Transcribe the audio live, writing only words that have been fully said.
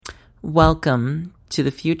Welcome to the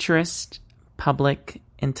Futurist Public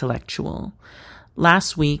Intellectual.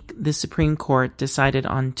 Last week, the Supreme Court decided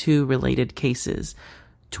on two related cases,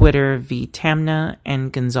 Twitter v. Taamneh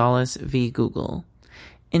and Gonzalez v. Google.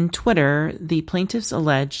 In Twitter, the plaintiffs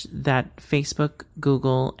alleged that Facebook,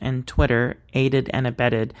 Google, and Twitter aided and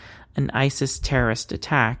abetted an ISIS terrorist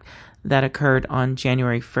attack that occurred on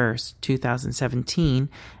January 1st, 2017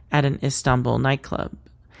 at an Istanbul nightclub.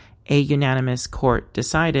 A unanimous court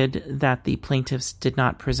decided that the plaintiffs did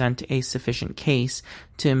not present a sufficient case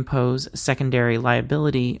to impose secondary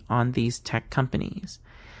liability on these tech companies.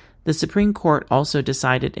 The Supreme Court also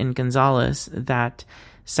decided in Gonzalez that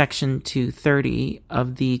Section 230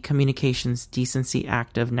 of the Communications Decency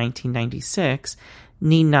Act of 1996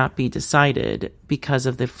 need not be decided because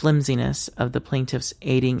of the flimsiness of the plaintiff's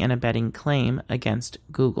aiding and abetting claim against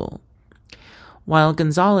Google. While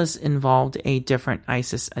Gonzalez involved a different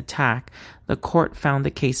ISIS attack, the court found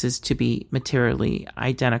the cases to be materially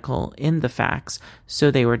identical in the facts, so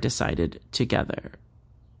they were decided together.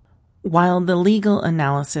 While the legal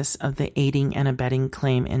analysis of the aiding and abetting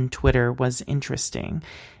claim in Twitter was interesting,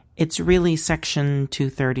 it's really Section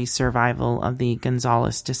 230 survival of the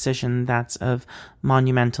Gonzalez decision that's of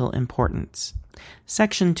monumental importance.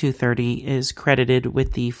 Section 230 is credited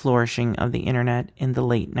with the flourishing of the internet in the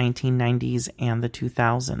late 1990s and the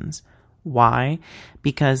 2000s. Why?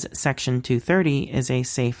 Because Section 230 is a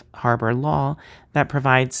safe harbor law that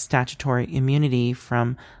provides statutory immunity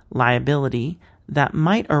from liability that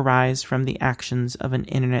might arise from the actions of an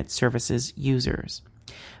internet service's users.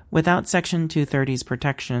 Without Section 230's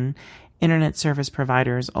protection, internet service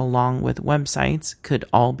providers along with websites could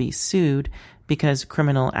all be sued because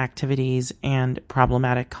criminal activities and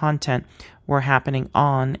problematic content were happening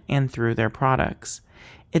on and through their products.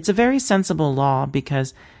 It's a very sensible law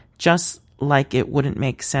because just like it wouldn't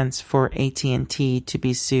make sense for AT&T to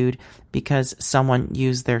be sued because someone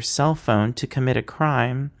used their cell phone to commit a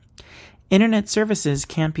crime, internet services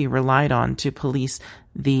can't be relied on to police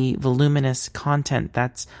the voluminous content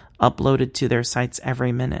that's uploaded to their sites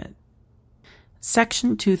every minute.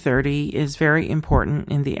 Section 230 is very important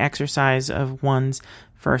in the exercise of one's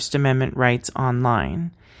First Amendment rights online.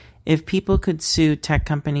 If people could sue tech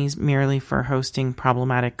companies merely for hosting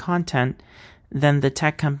problematic content, then the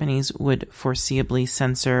tech companies would foreseeably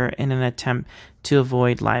censor in an attempt to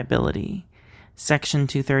avoid liability. Section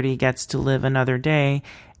 230 gets to live another day,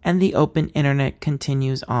 and the open internet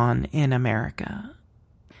continues on in America.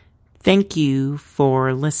 Thank you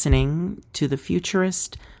for listening to the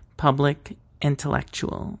Futurist Public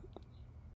Intellectual.